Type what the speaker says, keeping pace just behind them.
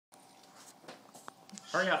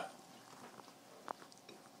Hurry up.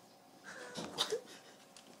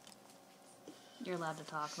 You're allowed to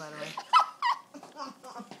talk, by the way.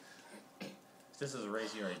 This is a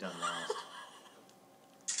race you already done last.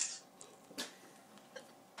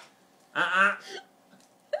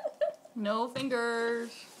 No fingers.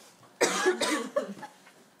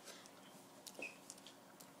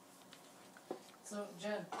 So,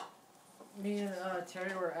 Jen, me and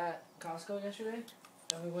Terry were at Costco yesterday,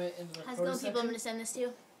 and we went into the How's produce it going, people? I'm section. going to send this to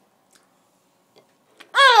you.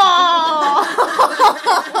 Oh!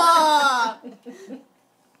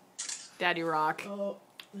 Daddy rock. Oh.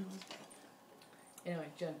 Anyway,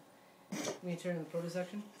 Jen, me and Terry in the produce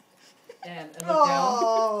section, and I looked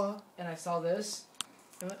down, and I saw this,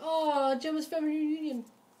 and I went, oh, Gemma's family reunion.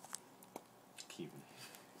 Keep it.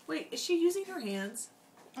 Wait, is she using her hands?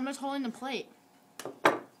 I'm just holding the plate.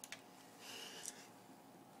 You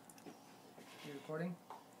recording?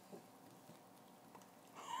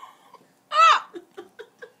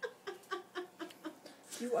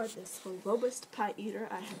 You are the slowest pie eater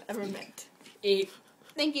I have ever met. 8.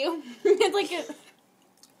 Thank you. It's like a...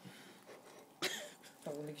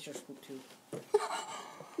 Oh, let me get your scoop too.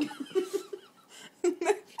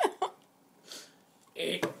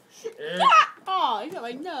 8. Oh, you got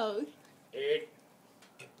my nose. 8.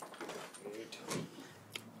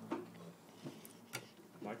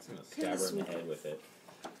 Mike's gonna stab her in the head with it.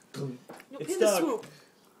 No, It's pin the stuck. swoop.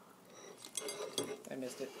 I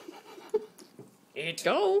missed it. 8.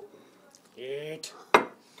 Go. 8.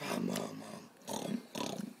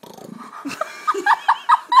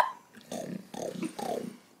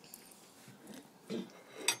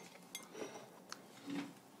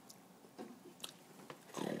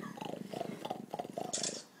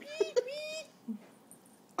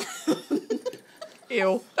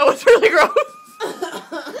 Ew. That was really gross.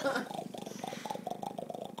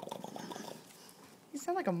 You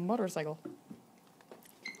sound like a motorcycle.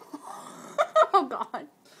 Oh, God.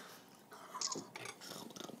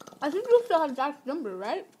 I think you still have Jack's number,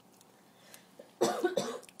 right?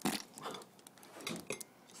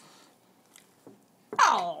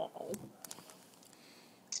 Oh.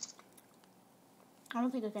 I don't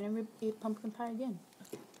think I can ever eat pumpkin pie again.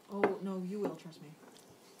 Oh, no, you will, trust me.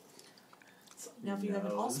 Now, if you have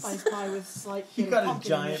an allspice pie with slight You bit of got a pumpkin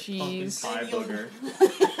giant in cheese. pumpkin pie booger.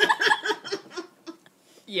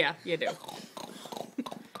 Yeah, you do.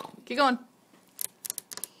 Keep going.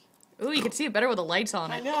 Ooh, you can see it better with the lights on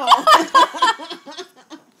I it. know.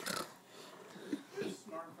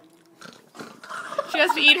 She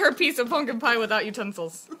has to eat her piece of pumpkin pie without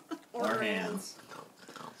utensils. Or hands.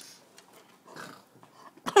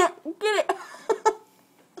 Get it.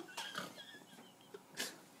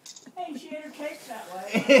 Hey, she ate her cake that way.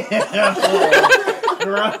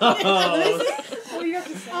 Gross. Oh, you have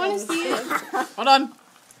to say I want to see it. Hold on.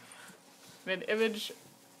 Mid image.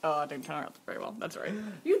 Oh, I didn't turn out very well. That's all right.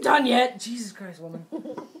 You done yet? Jesus Christ, woman.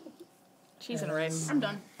 Cheese and rice. I'm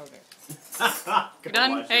done. Okay. You're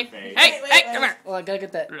done? Watch Hey, your face. hey, Wait, hey, wait. come here. Well, I gotta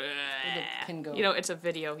get that. Where'd the pin go? You know, it's a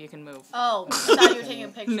video. You can move. Oh, I thought you were taking a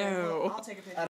picture. No. I'll take a picture.